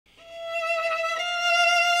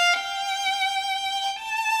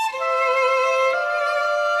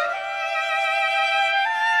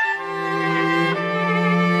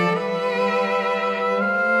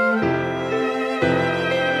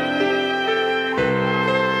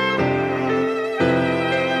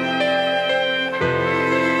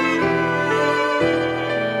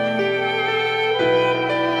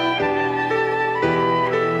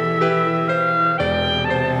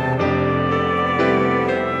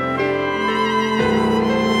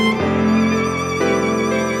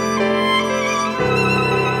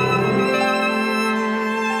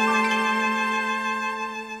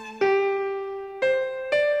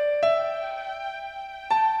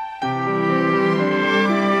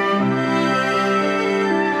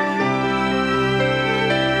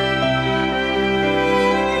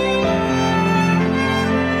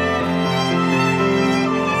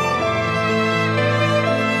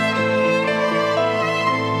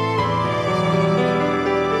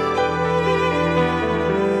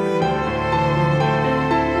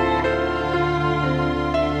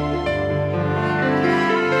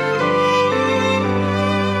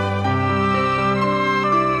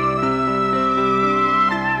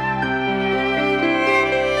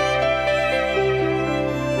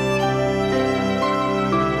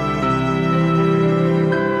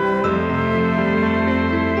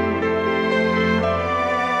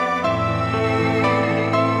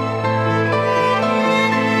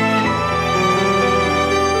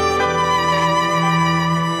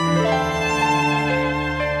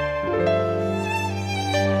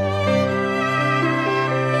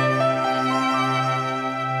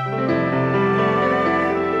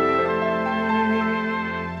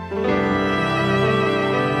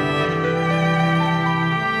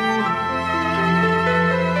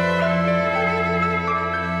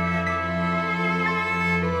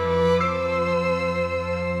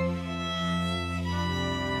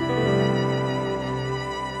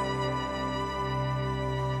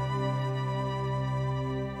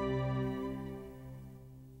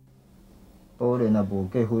若无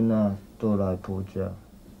结婚啊，倒来婆家。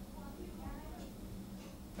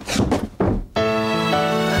你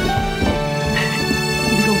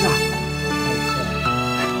讲啥？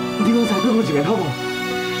你讲啥？跟我一遍好无？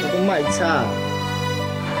我讲卖吵。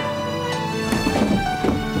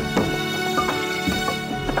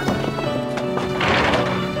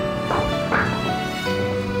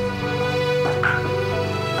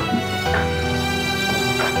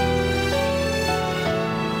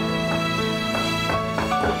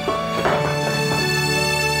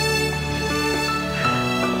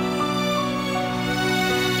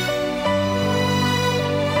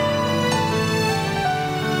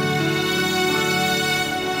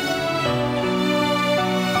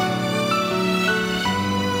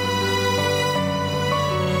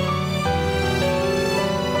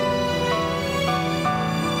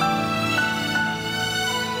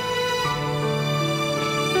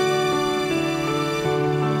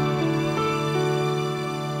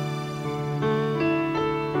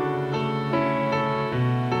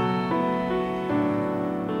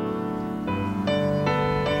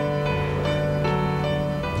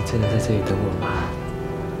 真的在这里等我吗？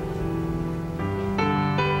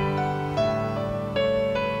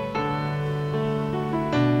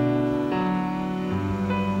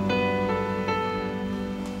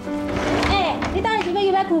哎，你到底准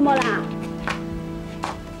备要开幕啦？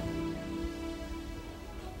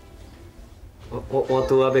我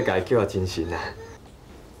拄仔要甲伊叫精神啊。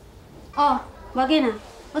哦，无要紧啊，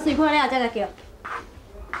我先看了再来叫。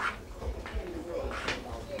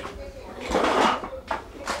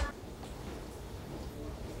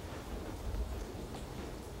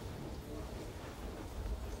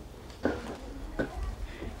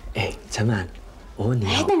 陈满，我问你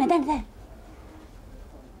哎，等等。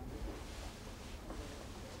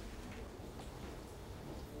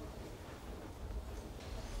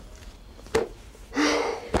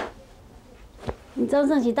你终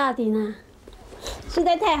胜起到底呢，实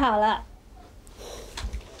在太好了。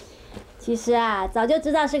其实啊，早就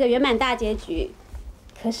知道是个圆满大结局，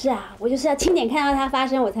可是啊，我就是要亲眼看到它发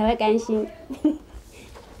生，我才会甘心。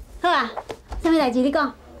好啊，啥物代志你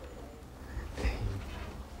讲？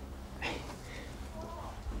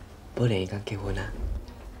 宝莲伊刚结婚啊？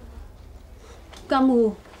敢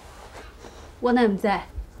有？我哪唔知？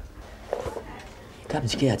敢毋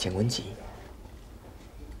是去拿结婚钱？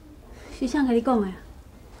是谁跟你讲的？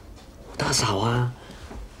我大嫂啊！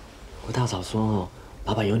我大嫂说哦，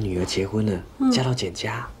爸爸有女儿结婚了，嫁到简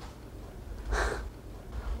家。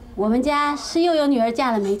我们家是又有女儿嫁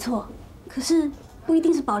了，没错，可是不一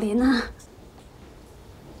定是宝莲啊。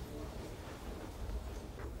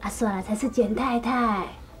阿算了，才是简太太。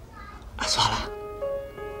 阿刷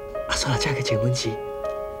了，嫁给简文琪，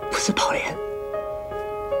不是宝莲。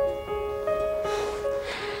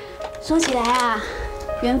说起来啊，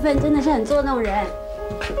缘分真的是很捉弄人。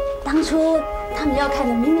当初他们要看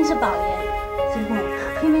的明明是宝莲，结果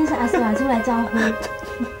偏偏是阿算出来招呼，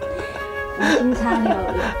无心插柳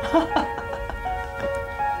了。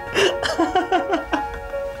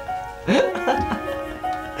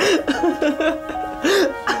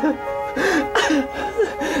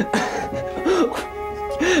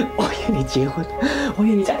我约你结婚，我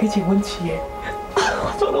约你嫁给简文琪耶！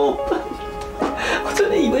我做了我笨，我真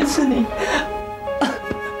的以为是你，但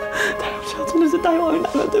好像真的是大王男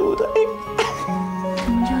了，对不对？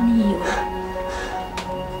什么叫你以为？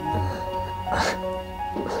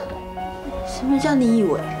什么叫你以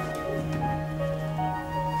为？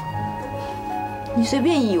你随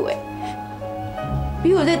便以为，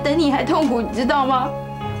比我在等你还痛苦，你知道吗？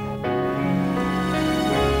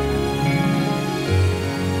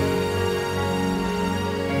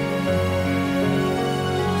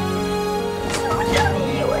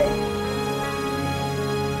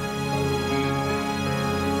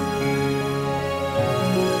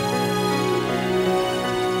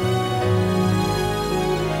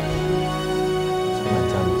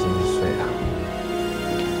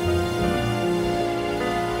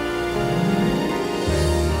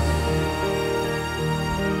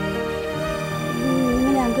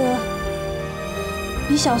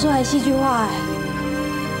 比小时候还戏剧化哎！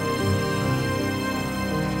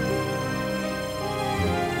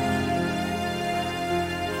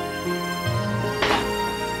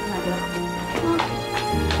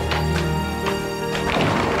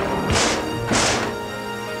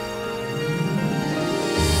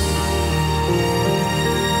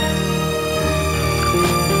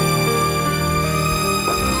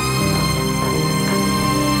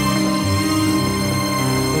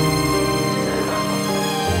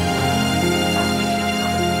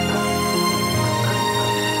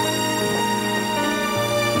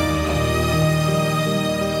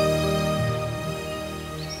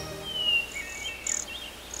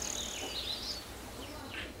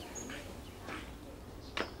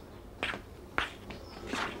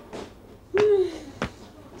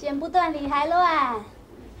断理还乱。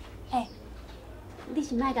哎，你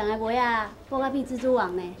是卖讲的话啊，播到比蜘蛛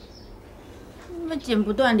网呢？要剪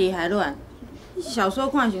不断理还乱，你小说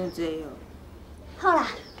看伤济哦。好啦，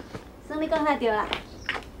算你讲才对啦。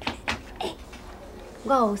哎，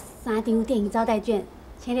我有3张电影招待券，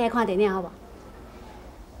请你来看电影好无？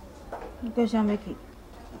你到啥要去？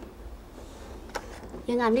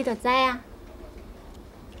永暗你就知啊。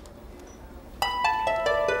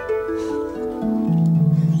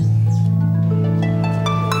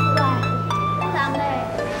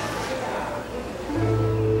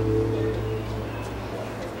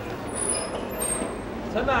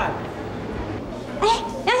陈满，哎，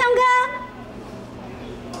良雄哥，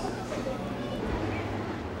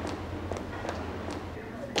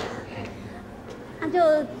那就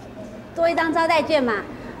多一张招待券嘛。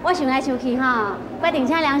我想来想去哈，决定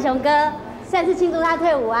请良雄哥，算是庆祝他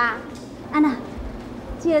退伍啊。安娜，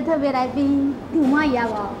这个特别来宾，你有满意啊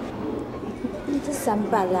无？你这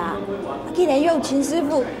300啦，既然用秦师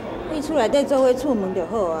傅，你出来再做伙出门就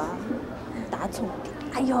好啊，打重点。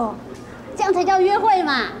哎呦！这样才叫约会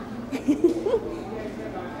嘛！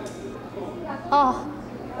哦，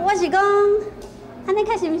我是讲，安尼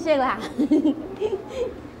较心息啦。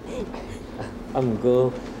啊，不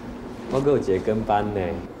过我阁有一个跟班呢。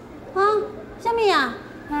啊？什么啊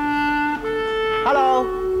Hello，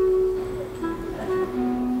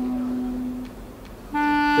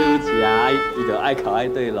 对不起啊，伊就爱考爱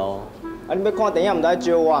对咯。啊，你要看电影，唔得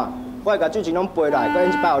招我，我会甲剧情拢背来，搁演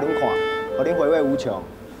一摆互恁看，互恁回味无穷。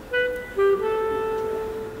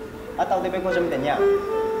啊，到底要看什么电影？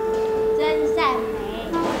真善美。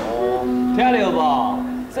哦，听到无？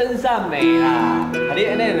真善美啦！啊，你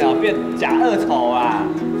安尼就变假恶丑啊！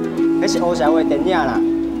迄是黑社会电影啦，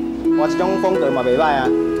我这种风格嘛袂歹啊。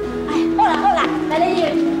哎，好啦好啦，来来你。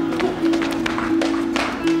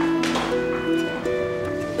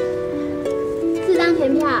4张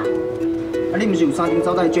全票。啊，你毋是有3张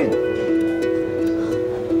招待券？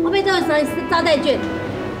我要做的是招待券。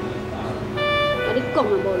甲你讲啊，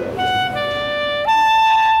无落。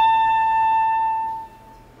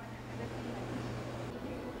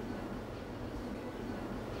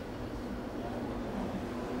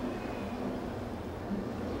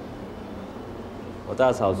我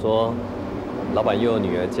大嫂说，老板又有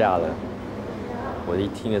女儿嫁了。我一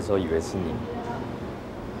听的时候以为是你。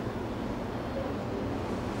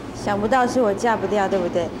想不到是我嫁不掉，对不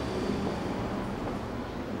对？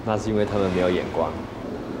那是因为他们没有眼光。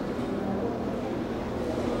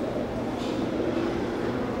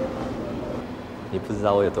你不知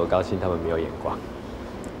道我有多高兴，他们没有眼光。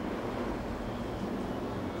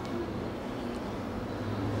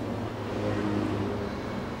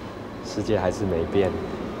世界还是没变，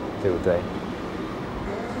对不对？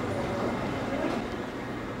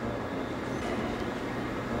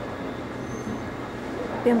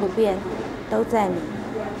变不变，都在你。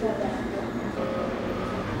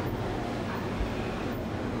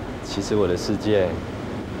其实我的世界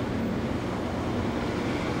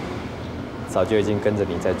早就已经跟着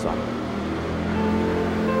你在转了。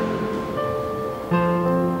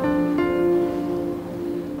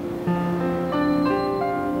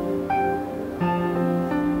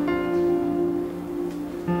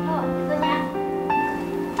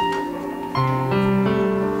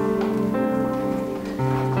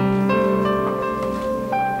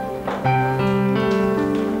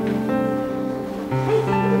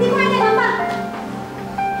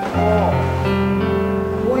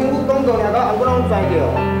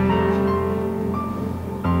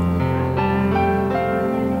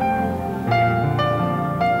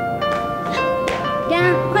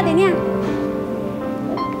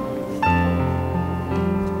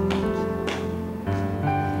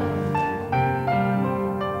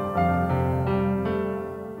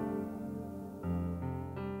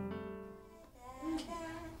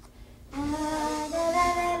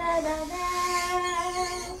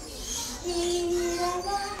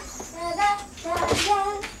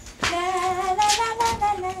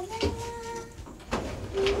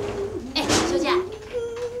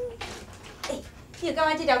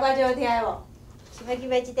这条歌最好听的无？想要去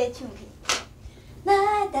买这块唱片。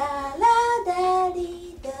啦哒啦哒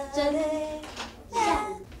哩哒真善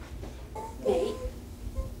美。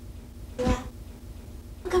对啊，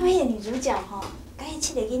我感觉迄个女主角吼，甲迄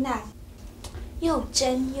七个囡仔又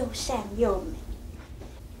真又善又美。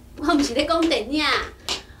我不是在讲电影，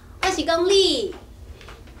我是讲你。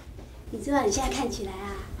你知道你现在看起来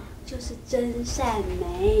啊，就是真善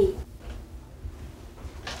美。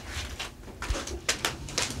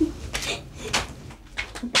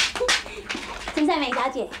真善美小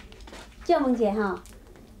姐，就问一下吼，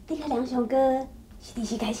你甲良雄哥是是第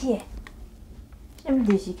时开始的。什么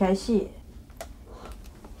第时开始的？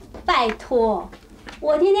拜托，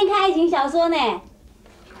我天天看爱情小说呢。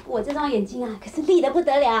我这双眼睛啊，可是利得不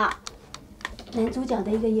得了。男主角的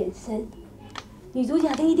一个眼神，女主角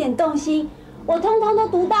的一点动心，我通通都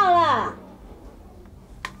读到了。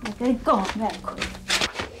我跟你讲，你来看。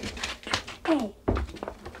嘿，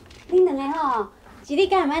恁两个吼，是你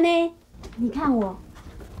干嘛呢？你看我，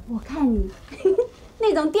我看你，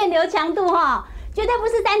那种电流强度哈，绝对不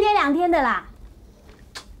是3天2天的啦。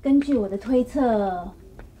根据我的推测，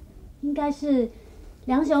应该是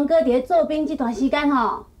良雄哥伫做兵这段时间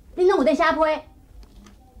吼，恁拢有在写批。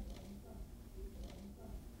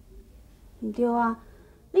唔对啊，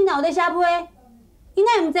恁若有在写批，伊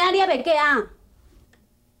哪会唔知影你还袂嫁啊？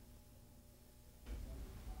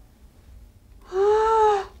啊，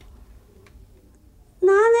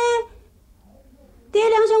那呢？伫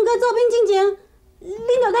良雄哥做兵之前，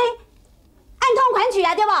恁就在暗通款曲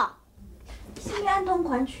啊，对无？什么暗通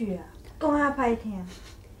款曲啊？讲遐歹听。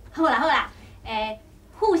好啦好啦，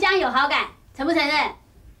互相有好感，承不承认？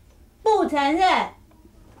不承认。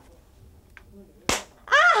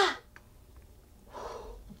啊！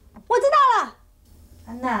我知道了。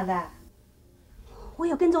安那啦？我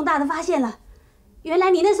有更重大的发现了，原来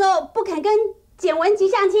你那时候不肯跟简文吉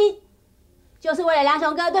相亲，就是为了良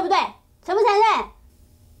雄哥，对不对？承不承认？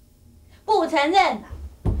不承认。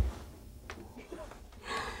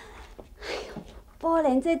宝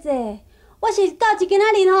莲姐姐，我是到一今仔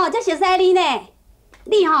日吼才熟悉你呢。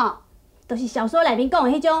你吼，就是小说内面讲的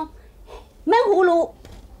迄种闷葫芦。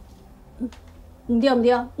唔对唔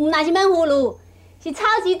对，唔那是闷葫芦，是超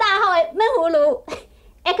级大号的闷葫芦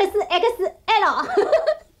XXL。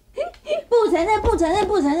不承认，不承认，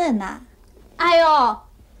不承认啦！哎呦，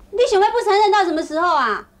你想要不承认到什么时候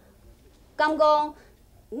啊？刚公，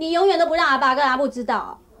你永远都不让阿爸跟阿母知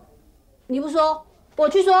道。你不说，我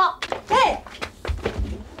去说。哎，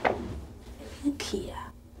去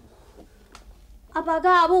啊！阿爸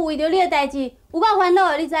跟阿母为着你的代志有够烦恼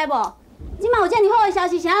的，你知无？即马有遮尔好的消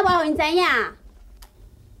息，谁也无互因知影。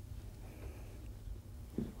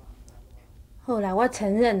好啦，我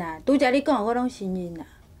承认啦，拄则你讲的我拢承认啦。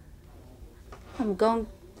啊，毋过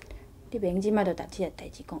你袂用即摆就把这个代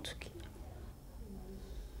志讲出去。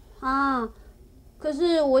啊，可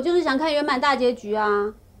是我就是想看圆满大结局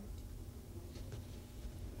啊！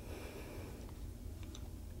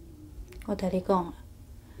我甲你讲啊，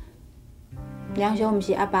良雄毋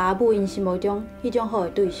是阿爸阿母因心目中迄种好的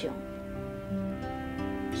对象，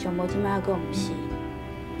上无即摆还佫毋是，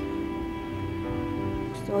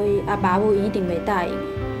所以阿爸阿母因一定袂答应的。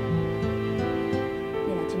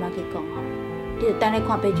你若即摆去讲吼，你就等咧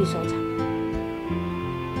看悲剧收场。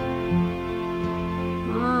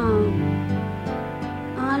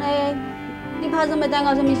啊咧，你拍算要等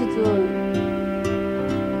到什么时阵？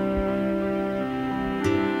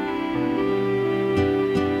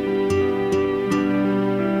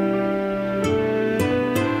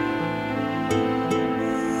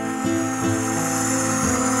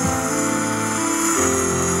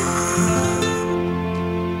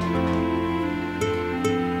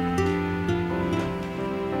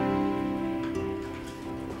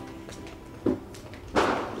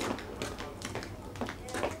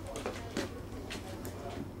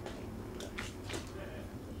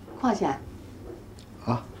看啥？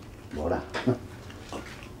啊，无啦。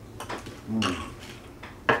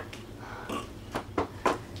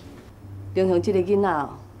良雄这个囡仔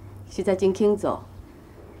哦，实在真肯做。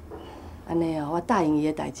安尼哦，我答应伊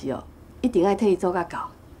的代志哦，一定爱替伊做甲到。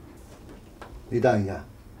你答应啥？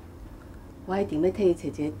我一定要替伊找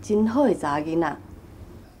一个真好的查囡仔。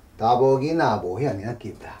查某囡仔无遐尔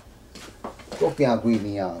急啦，搁行几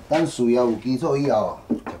年啊，等事业有基础以后，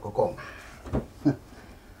才搁讲。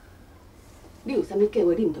你有啥物计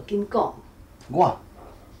划，你毋着紧讲。我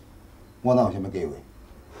哪有啥物计划？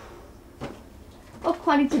我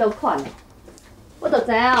看你即落款，我就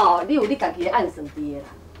知影哦，你有你家己的暗算伫的啦。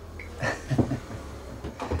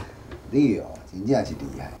你哦，真正是厉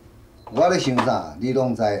害。我咧想啥，你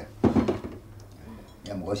拢知。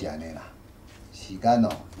也无是安尼啦，时间哦，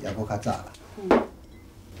也搁较早啦。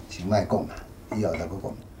先莫讲啦，以后再搁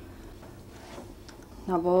讲。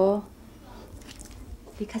若无，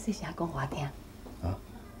你较细声讲我听。啊？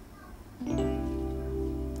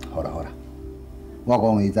好啦好啦，我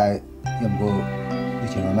讲伊知，要毋过你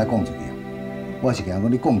千万莫讲出去哦。我是惊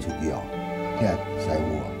讲你讲出去哦，遐师傅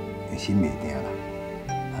哦会心袂定啦。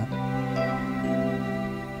啊？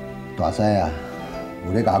大师啊，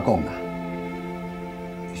有咧甲我讲啦，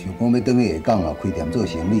想讲要转去下港哦开店做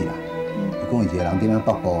生意啦。伊讲伊一个人踮咧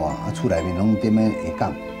北部啊，厝内面拢踮咧下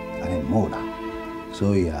港，安尼毋好啦。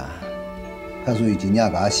所以啊，假使伊真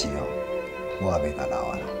正甲我死哦，我也袂甲留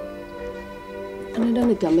啊啦。安尼咱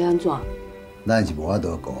的店要安怎？咱是无法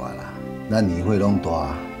度顾啊啦，咱年岁拢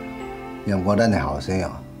大，不过咱的后生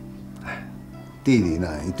哦，对人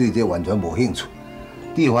啊，伊对这完全无兴趣，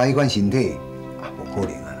对怀迄款身体啊，无可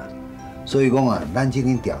能啊啦。所以讲啊，咱这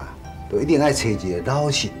间店啊，就一定爱找一个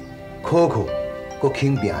老实、可靠、搁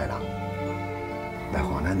肯拼的人来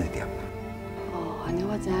还咱的店。哦，安尼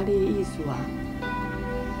我知影你的意思啊。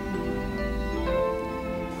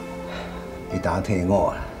伊当退伍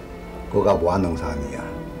啊，搁到无啊2、3年啊，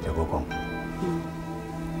才搁讲。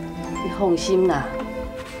你放心啦，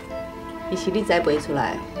伊是你栽培出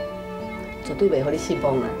来，绝对袂互你失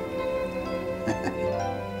望啦。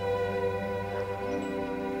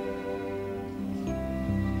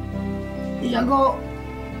26、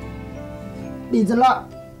27、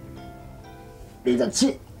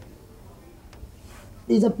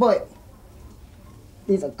28、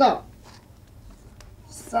29、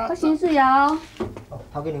我薪水哦。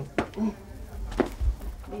头家娘，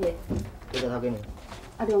你的，多谢头家娘。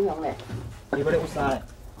啊，良雄嘞？伊要咧有衫咧。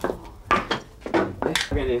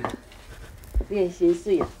头家娘，你的薪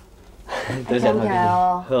水啊，多谢头家娘。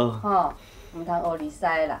哦，好。吼，唔通学你使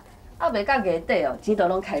啦，啊，袂到月底哦，钱都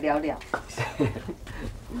拢开了了。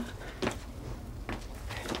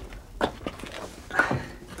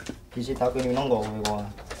其实头家娘拢误会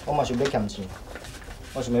我嘛想要欠钱，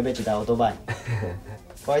我想要买一台奥多麦，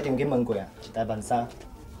我一定去问过啊，一台13,000，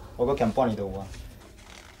我搁欠半年就有啊。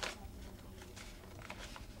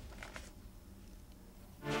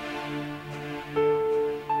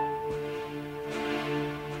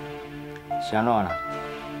是安怎啦？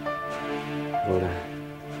无啦，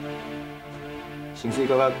薪水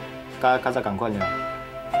搁较早共款尔。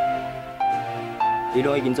你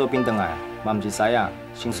拢已经做兵转来，嘛毋是师仔，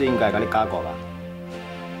薪水应该甲你加固吧？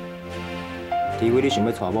除非你想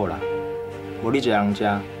要娶某啦，无你一个人食，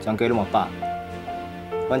全家拢嘛饱。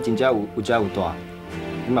阮真正有遮有大，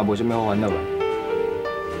你嘛无啥物好烦恼啊。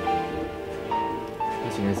我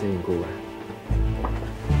现在是因故啊。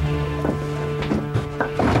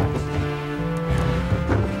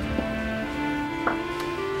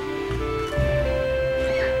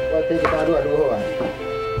我体质敢愈来愈好啊！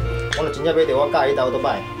我若真正买着我喜欢迄台奥多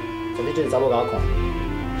麦，绝对就是查某甲我看。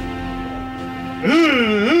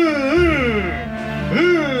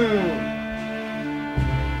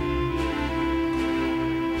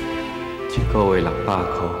一个月600块，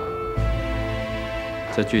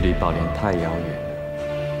这距离宝莲太遥远了，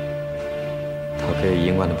头家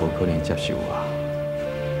永远都无可能接受我。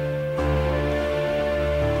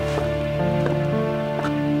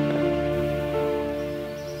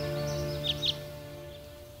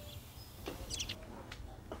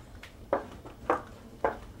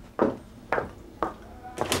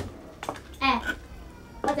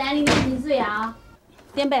我知影你领薪水啊，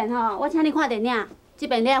顶边吼，我请你看电影，这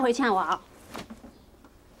边你要回请我哦。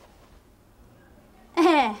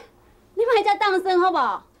你莫遮当生好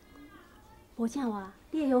无？无请我，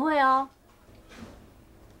你会后悔哦。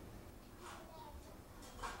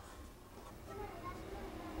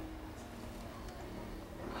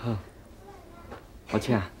好，我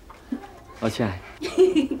请，我请。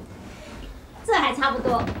这还差不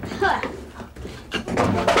多。呵。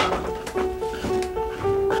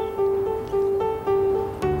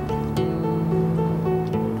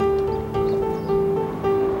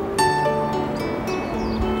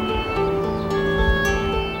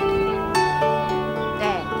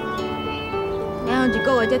一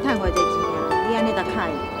个月才赚偌济钱啊？你安尼甲卡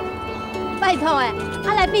伊？拜托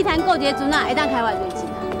来碧潭购一个船啊，会当开偌济钱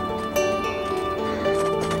啊？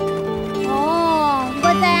哦，我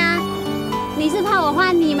知啊，你是怕我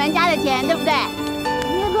花你们家的钱，对不对？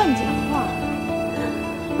你要乱讲话！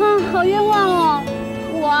好冤枉哦！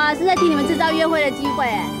我是在替你们制造约会的机会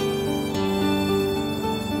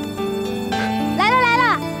来了！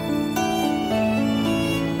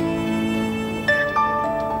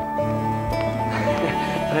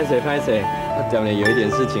拍谁？我店里有一点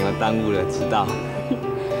事情了，耽误了，迟到。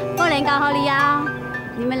过年搞好你啊！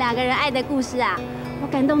你们2个人爱的故事啊，我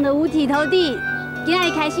感动得五体投地。今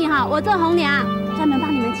天开心哈，我做红娘，专门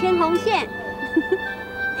帮你们牵红线。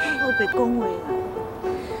我别恭维了。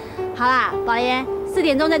好啦，宝莲，4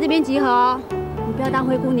点钟在这边集合哦。你不要当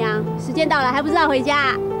灰姑娘，时间到了还不知道回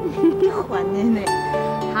家。烦呢。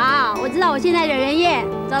好，我知道我现在惹人厌，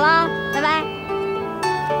走喽，拜拜。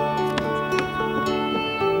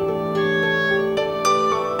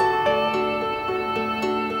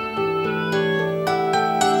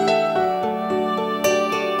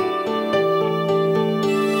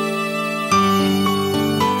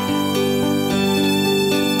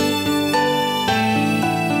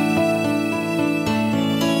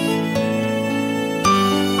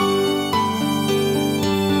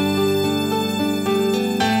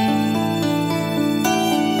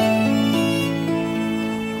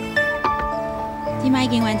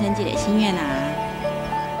心愿啊！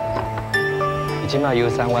你即摆游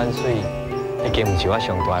山玩水，已经唔是我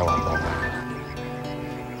上大的愿望啊！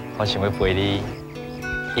我想要陪你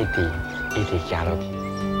一直行落去。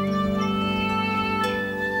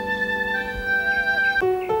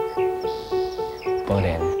宝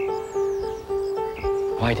莲，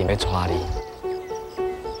我一定要娶你。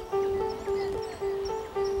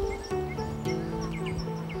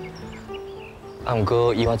 啊，不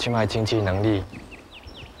过以我即摆经济能力，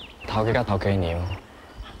头家甲头家娘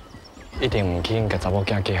一定唔肯甲查某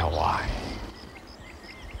囝嫁互我的。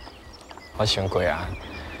我想过啊，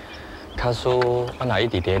假使我若一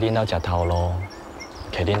直伫恁兜食头路，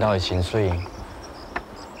摕恁兜的薪水，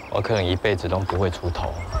我可能一辈子拢不会出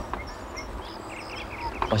头。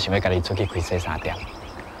我想要家己出去开洗衫店。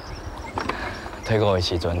退伍的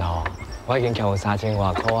时阵吼，我已经欠有3000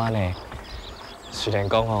外块啊呢。虽然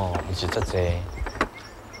讲吼唔是足济。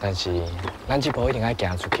 但是，咱这步一定要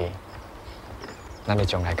行出去，咱的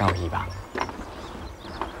将来才有希望。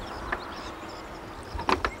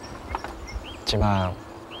即马，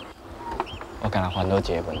我敢若烦恼一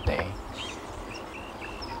个问题：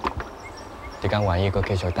你敢愿意搁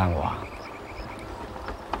继续等我？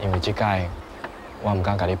因为这届我唔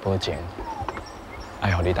敢甲你保证，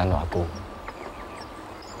爱互你等偌久。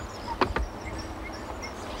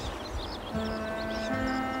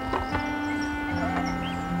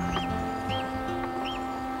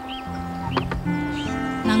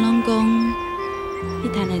 讲，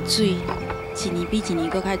迄滩的水一年比一年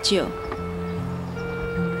搁较少，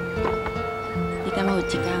你敢要有一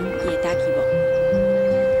天伊会答去无？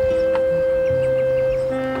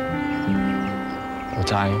有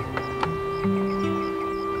知。安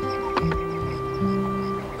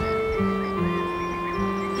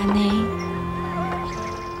尼，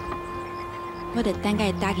我着等甲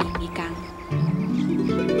伊答去一天。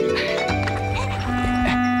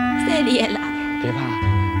说你的啦。别怕。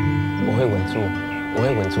 我会稳住，我会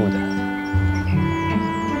稳住的。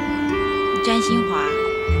你专心滑，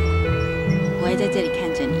我会在这里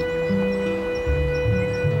看着你。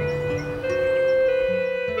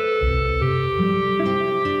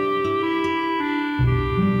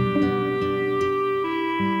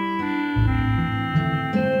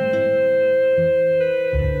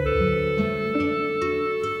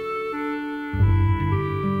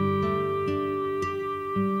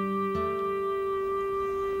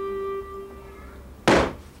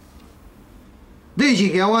你是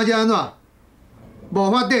惊我这安怎？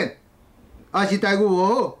无发展，还是待遇无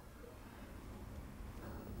好？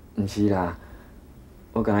毋是啦，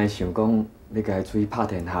我刚才想讲要甲伊出去拍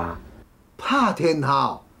天下。拍天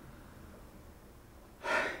下？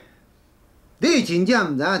你真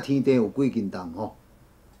正毋知影天地有几斤重吼？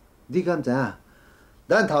你敢知影？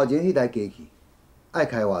咱头前迄台机器爱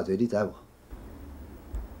开偌济，你知无？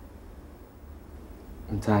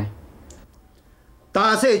毋知。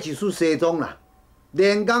打洗一束西装啦。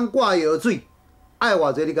 连工挂药水，爱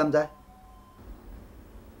偌济你敢知？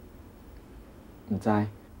毋知。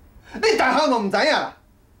你大项拢毋知影啦，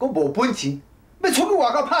阁无本事，要出去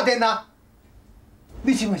外口拍天啊！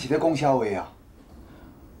你即摆是咧讲笑话啊？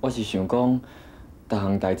我是想讲，逐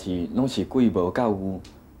项代志拢是贵无够有，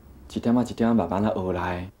一点仔一点仔慢慢啊学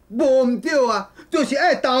来。无毋对啊，就是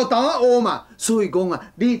爱豆豆啊学嘛。所以讲啊，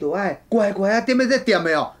你着爱乖乖啊踮咧这店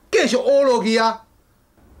的哦，继续学落去啊。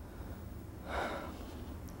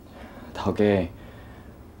 头家，伫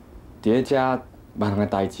咧遮万项个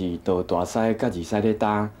代志，都有大师甲二师咧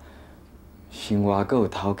担，生活阁有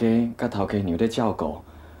头家甲头家娘咧照顾，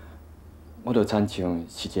我着亲像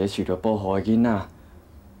是一个受到保护的囡仔，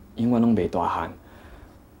永远拢袂大汉。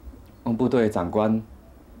阮部队的长官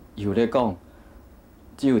又咧讲，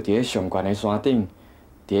只有伫咧上悬的山顶，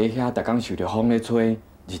伫咧遐逐工受着风咧吹，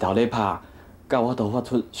日头咧拍，才有法度发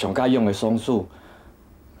出上解勇的爽术。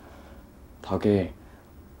头家。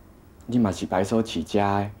 你嘛是白手起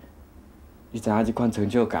家的，你知影这款成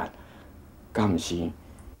就感，敢毋是？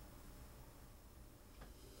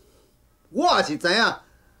我也是知影，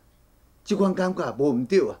这款感觉无毋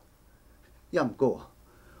对啊。也毋过，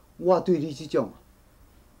我对你这种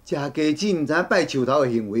食鸡子毋知影拜树头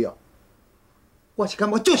的行为哦，我是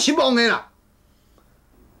感觉足失望的啦。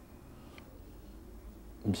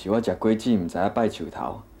毋是我食果子毋知影拜树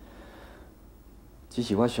头，只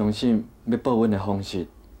是我相信要报恩的方式。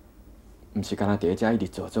 毋是干那伫咧遮一直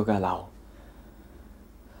做到老，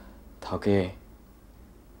头家，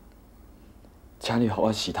请你互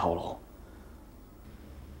我死头路。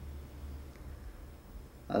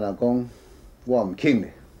啊，若讲我毋肯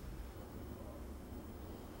咧，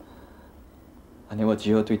安尼我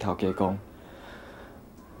只好对头家讲，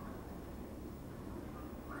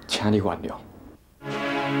请你原谅。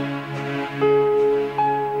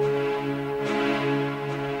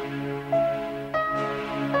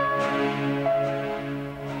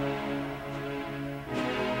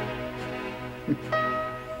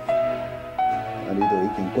你就已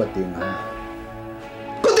经决定啊！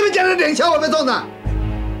我这边讲的连笑我要做啥？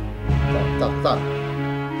走，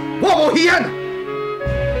我无稀罕。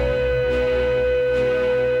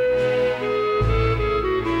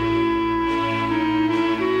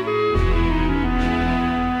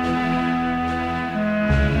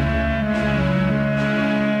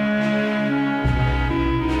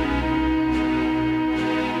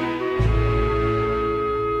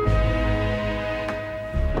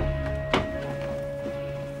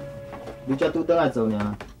你才拄倒来做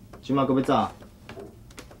尔，即马搁要走？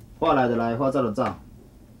话来就来，话走就走，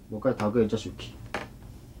无甲头家会遮生气。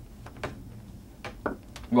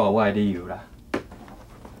我有我的理由啦，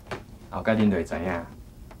后摆恁就会知影。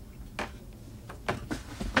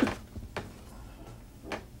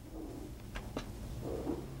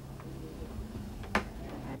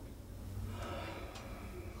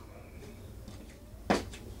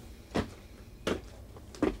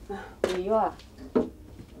没有啊。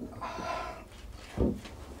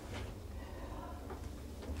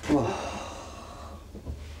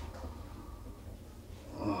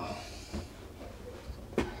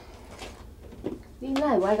 你哪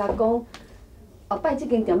会无爱甲讲，后摆这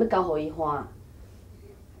间店要交互伊花？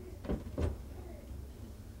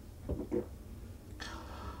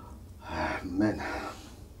哎，唔免啦。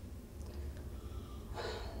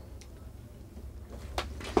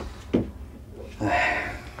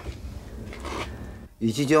哎，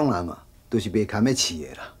伊即种人啊，都是袂堪要饲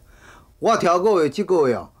的啦。我头个月、即个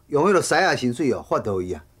月哦，用迄个洗牙薪水哦，发到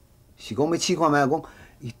伊啊，是讲要试看卖讲，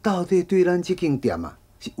伊到底对咱即间店啊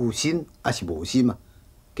是有心还是无心啊？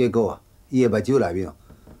结果啊，伊的目睭内面哦，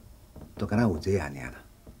都敢若有这样尔啦。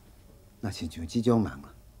那亲像即种人啊，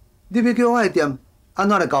你要叫我的店安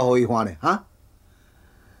怎来交互伊看呢？哈？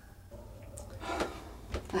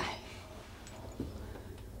唉，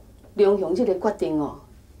良雄这个决定哦，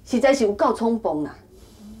实在是有够冲动啦。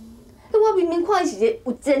我明明看伊是一个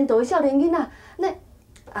有前途的少年囡仔，那，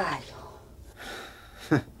哎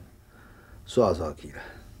呦，哼，煞去啦，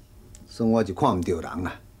算我就看唔着人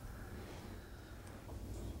啦。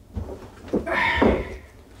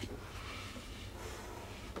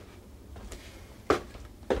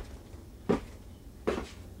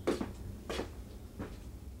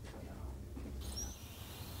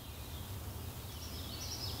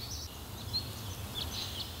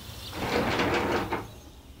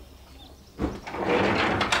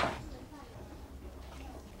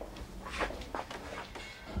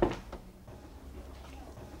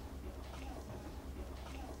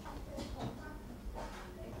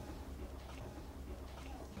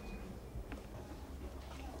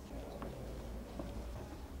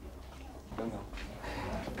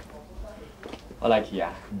我来去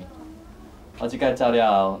啊！我即摆走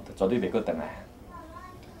了后，就绝对袂阁转来。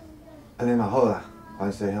安尼嘛好啦，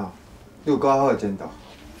完事吼，你有够好的前途。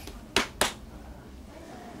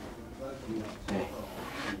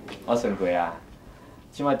我算过啊，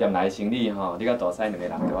即摆店内生意吼，你甲大师两个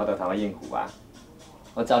人对我都通应付啊。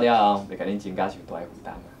我走了后，袂甲恁增加伤大的负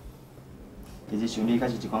担啊。其实想你才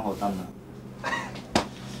是一款负担啦。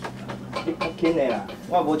你较轻的啦，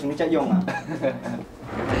我无像你遮勇啊。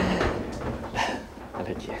安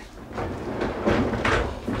尼去。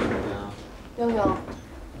良雄，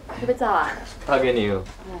你要走啊？头家娘。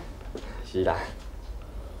是啦。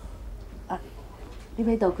啊，你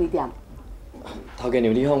要倒开店？头家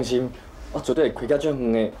娘，你放心，我绝对会开到遮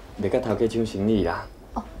远的，袂甲头家抢生意啦。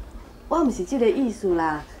哦，我毋是即个意思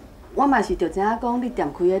啦，我嘛是着知影讲你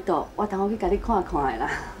店开喺倒，我等我去甲你看看的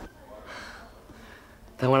啦。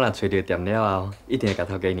等我若找到店了后，一定会甲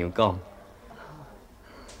头家娘讲。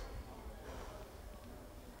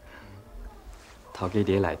头家伫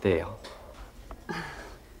咧内底哦，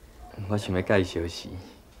我想要甲伊相识。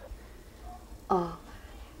哦，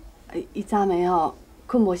伊昨暝吼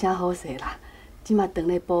困无啥好势啦，即马肠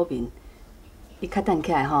咧补眠，伊较等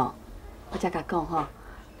起来吼，我才甲讲吼。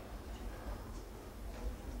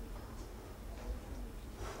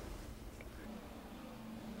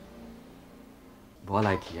我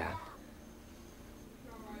来去啊。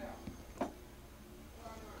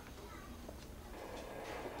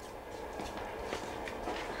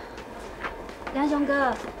良雄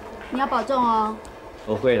哥，你要保重哦。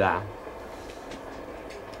我会啦。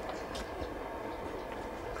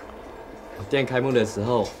店开幕的时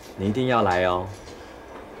候，你一定要来哦。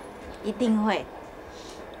一定会。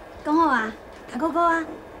讲好啊，打勾勾啊。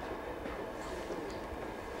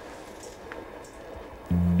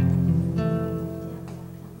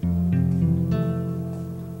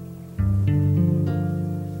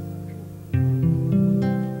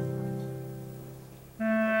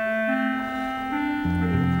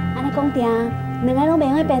莫讲定，两个拢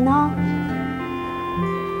袂会变哦。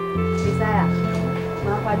会使啊，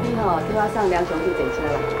麻烦你吼，替我送良雄去坐车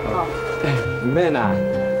啦，吼。唔免啦，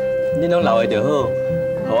恁拢留下就好，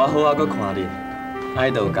互我好搁看恁，安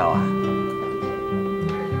尼就有够啊。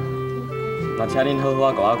嘛，请恁好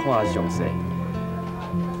好甲我看详细，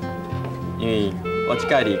因为我即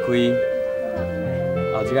摆离开，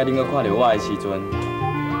后即摆恁搁看到我的时阵，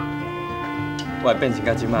我会变成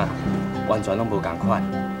甲即马完全拢无共款。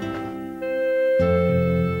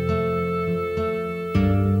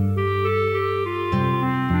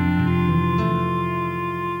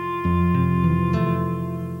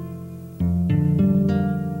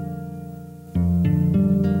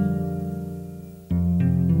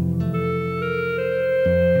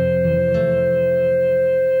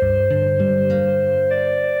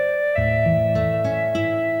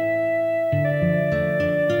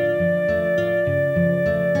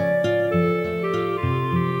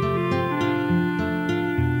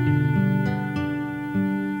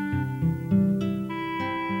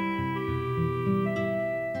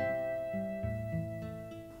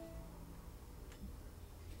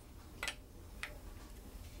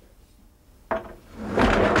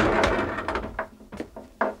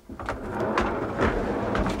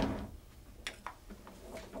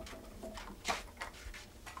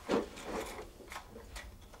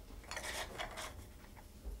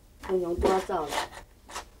安阳拄仔走了，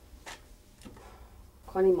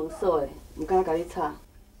看你门锁的，唔敢甲你吵。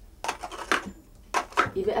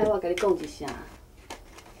伊要爱我甲你讲一声。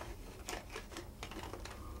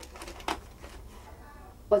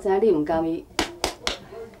我知影你唔甘伊。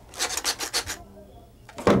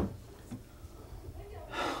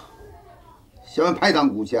什么歹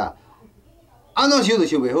当牛车，安怎收就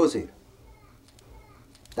收袂好势。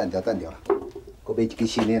等掉，搁买一支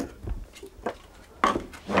新的。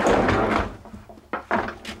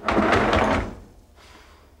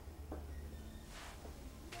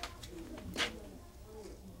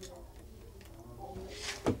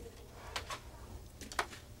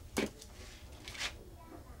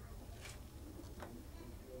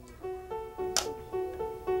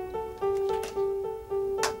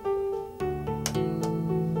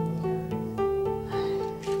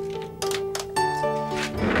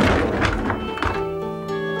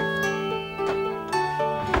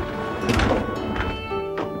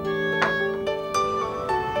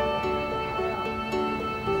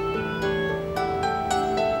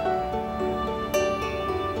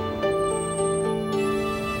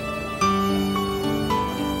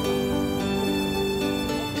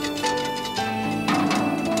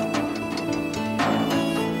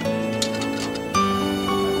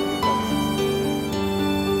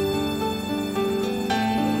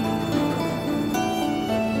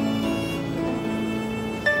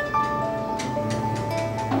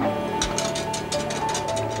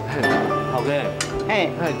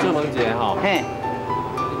嘿，做门姐吼，嘿，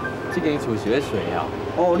这间厝是要水啊。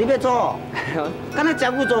哦，你要做？敢若食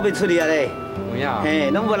久做袂出去啊咧？有影。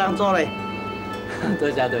嘿，拢无人做咧。多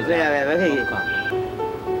谢。对啊，袂客气。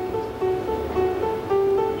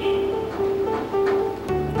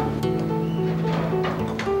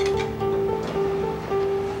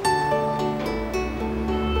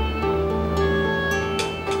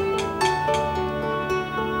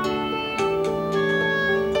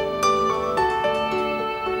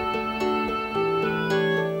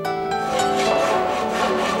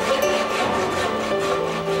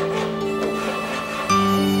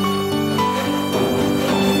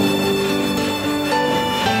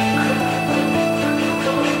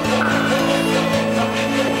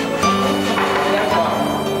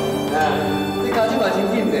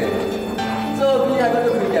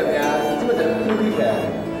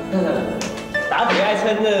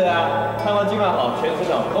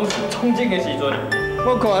冲劲的时阵，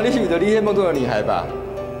我看你是为着你迄梦中的女孩吧？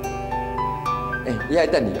哎，你还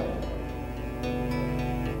等你哦？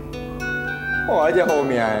哇，你这好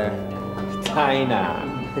命的！猜呐。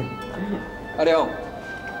阿亮，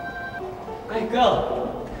哎哥，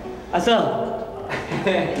阿叔，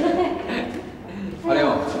阿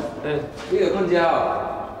亮，你有困觉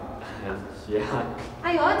哦？是啊。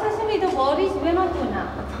哎呦，这什么都无，你是要哪困啊？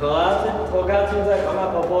无啊，这涂骹凊彩感觉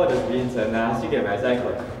泡泡就是眠床啊，四个袂使困。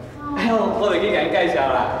哎呦，我袂去甲你介绍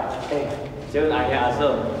啦。哎，这阮阿兄阿嫂，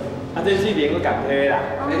啊这水面我共批啦。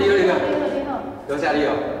哎，你好，多谢你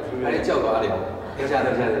哦，安尼照顾阿亮，多谢。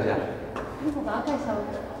你不甲我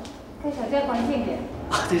介绍这环境的？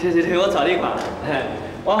啊，对，我带你看。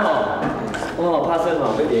我拍算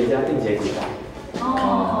嘛，要伫遮顶一个时代。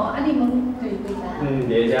哦，啊你门对几台？伫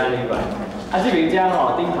遮安尼办。啊，这边遮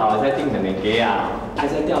吼顶头会使顶2个架啊，还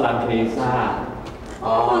使吊蓝皮衫啊。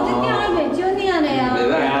哦，这店还袂少领呢啊。袂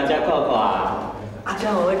歹啊，遮看看啊。啊，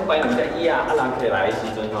遮吼，迄摆两只椅啊，啊人客来的时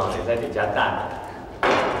阵吼，就使伫遮等。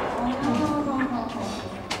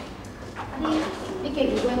你家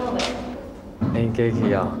己买好未？恁家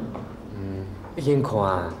己哦，已经看，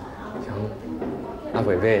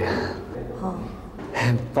袂买。好。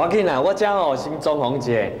无要紧啦，我遮吼先装潢一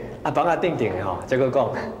下，啊房啊定定的吼，再搁讲。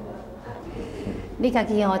你家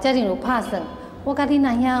己吼，遮真有拍算，我甲恁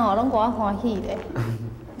阿兄吼，拢外欢喜咧。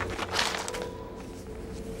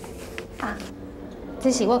啊，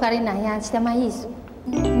这是我甲恁阿兄一点仔意思。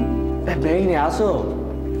便宜尔嫂。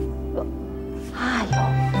哎呦，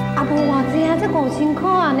啊无偌济啊，才5000块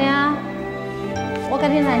尔。我甲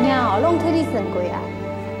恁阿兄吼，拢替你算过啊。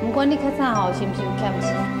不管你较早吼是毋是有欠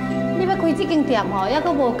钱，你要开这间店吼，还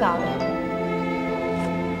阁无够咧。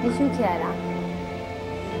你收起来啦。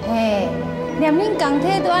嘿，连恁共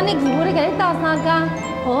体都安尼欺负你，甲你斗相共，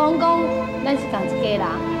何况讲咱是同一家人，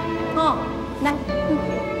吼，来。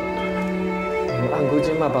按古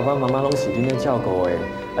即马爸爸妈妈拢是恁咧照顾的，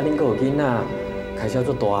啊恁阁有囡仔，开销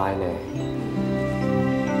足大的呢。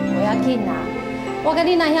不要紧啦，我甲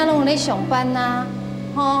恁阿兄拢有咧上班呐，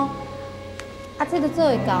吼。啊，这个做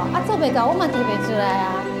会到，啊做袂到，我嘛摕袂出来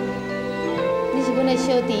啊。你是阮的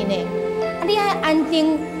小弟呢，啊你爱安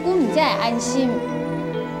定，阮唔才会安心。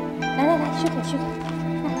来来来，收起收起。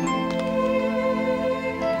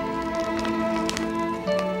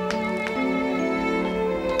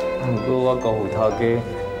啊，不过我辜负头家，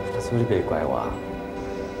所以你袂怪我。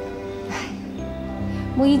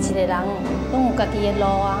每一个人拢有家己的路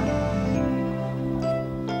啊。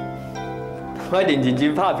我一定认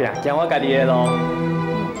真打拼，行我家己的路。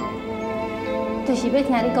就是要听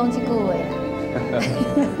你讲这句话。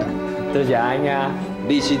多谢阿兄。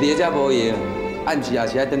你是伫遮无闲，暗时也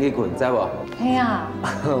是爱转去困，知无？嘿啊。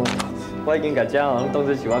我已经甲遮拢当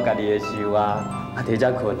作是我家己的厝啊，啊伫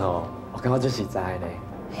遮困吼，我感觉最实在呢。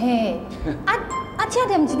嘿，这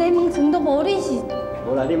连一个门床都无，你是？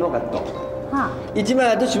无啦，你莫甲动。哈？伊即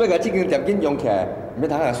摆都想要甲这间店紧用起来，毋要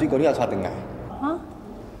通把水姑娘带转来。啊？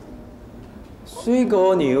水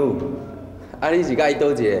姑娘，啊你是甲伊倒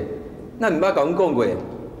一个？咱毋捌甲阮讲过。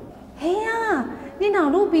嘿啊，你若有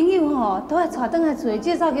女朋友吼，都要带转来厝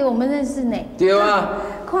介绍给我们认识呢。对啊。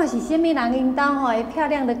看是啥物人因兜吼，会漂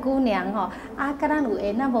亮的姑娘吼，啊，甲咱有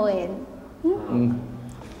缘啊无缘？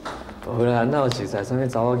无啦，哪有熟识啥物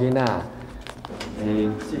查某囡仔？这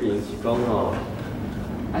边是讲吼，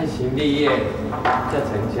爱情立业才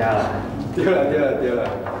成家啦。对啦对啦对啦。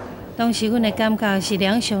当时阮的感觉是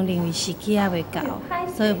良雄认为时机还未到，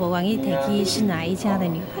所以无愿意提起是哪一家的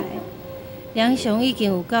女孩。良雄已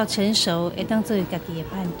经有够成熟，会当做家己的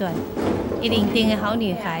判断。一认定的好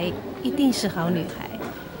女孩，一定是好女孩。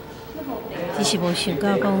只是无想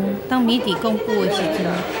到讲，当谜底公布的时阵，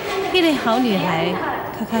迄个好女孩，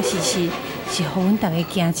确实是互阮大家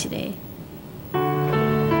惊一个。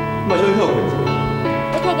莫小休困者。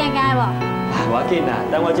你太尴尬无？无要紧啦，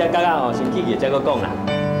等我遮觉吼先去去再搁讲啦。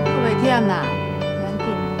我袂忝啦。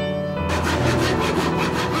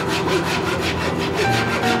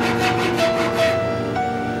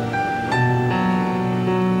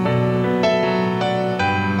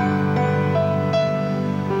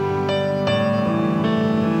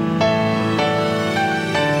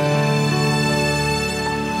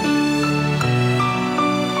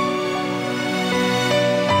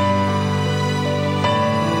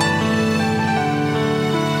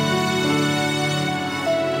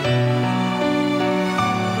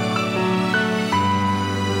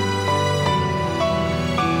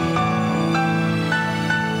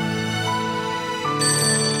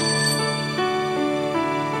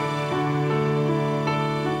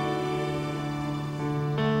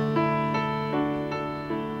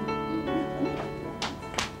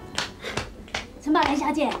陈宝莲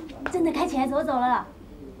小姐，真的开起来走走了。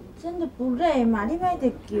真的不累嘛？你莫得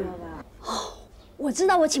叫啦。哦，我知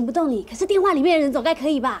道我请不动你，可是电话里面的人总该可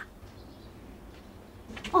以吧？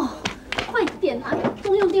哦，快点啊！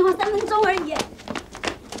公用电话3分钟而已。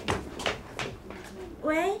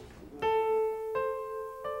喂。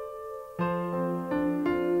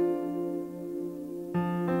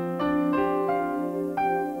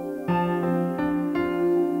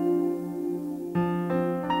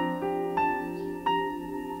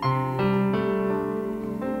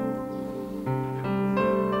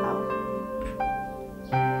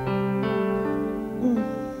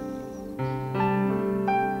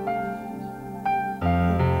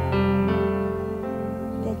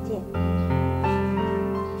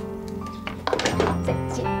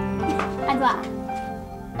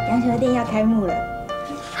良雄的店要开幕了。啊，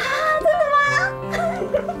真的吗？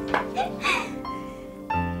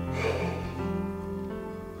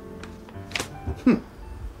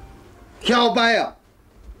囂摆哦！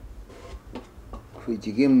开一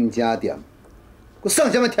间物件店，佮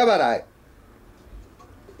送什么贴仔来？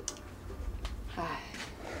唉，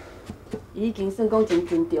已经算讲真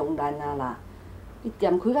重难啊啦！伊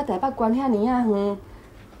店开到台北关遐尼啊远，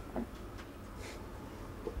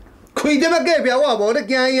开店仔隔壁我也无咧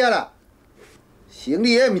惊伊啊啦。生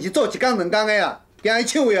意迄毋是做一工两工的啊，惊伊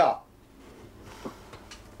抢去哦。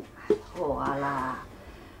好啊啦，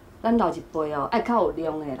咱老一辈哦爱较有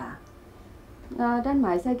量的啦。那咱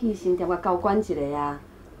嘛会使去新店甲交管一下啊，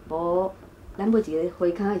无咱买一个花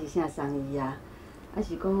卡还是啥送伊啊？还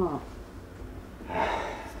是讲哦，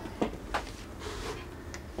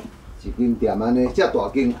一间店安尼遮大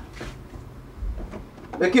间，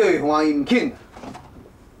要叫伊欢喜毋肯，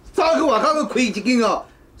走去外口去开一间哦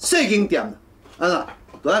细间店，啊啦，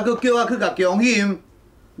都还佫叫我去甲强行，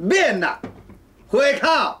免啦，花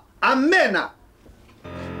卡也免啦。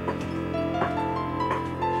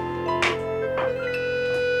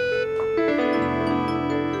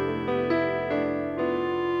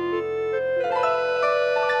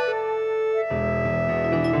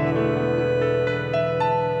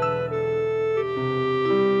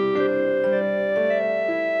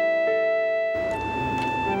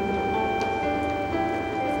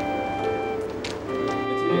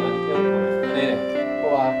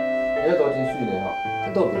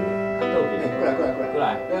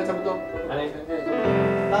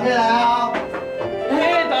大家来啊！嘿，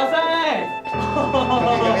大师，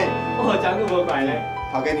我讲句无怪呢。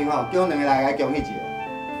头家您吼，叫阮两个来来恭喜一下。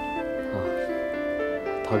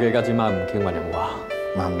头家到即摆唔肯原谅我。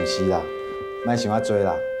嘛毋是啦，莫想遐多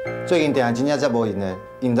啦。最近订真正遮无闲的，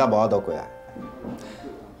因才无法度过来。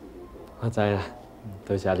我知啦，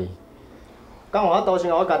多谢你。讲我多想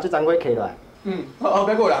我甲这张果摕落来。后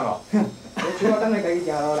壁还有人哦。你我等下家己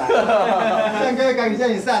食落来。咱叫伊家己遮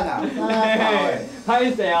尔瘦啊！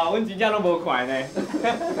歹势啊，阮真正拢无看呢。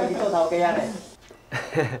家己做头家啊咧。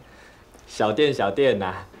小店小店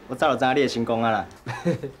呐，我早就知影你会成功啊啦。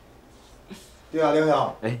对啊，对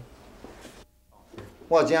啊。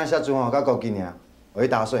我真正写船吼，甲高级尔，互伊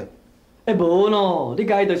打水。无喏，你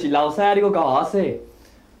家己就是老师，你搁教我洗。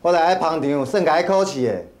我来捧场，算家己考试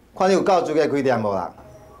的，看你有够资格开店无啦？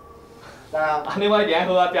来啊！安尼我一定要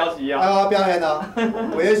好好表示哦。来我表现哦，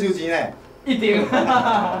为了收钱呢。一定。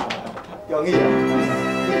容易哦，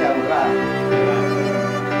你来有啦。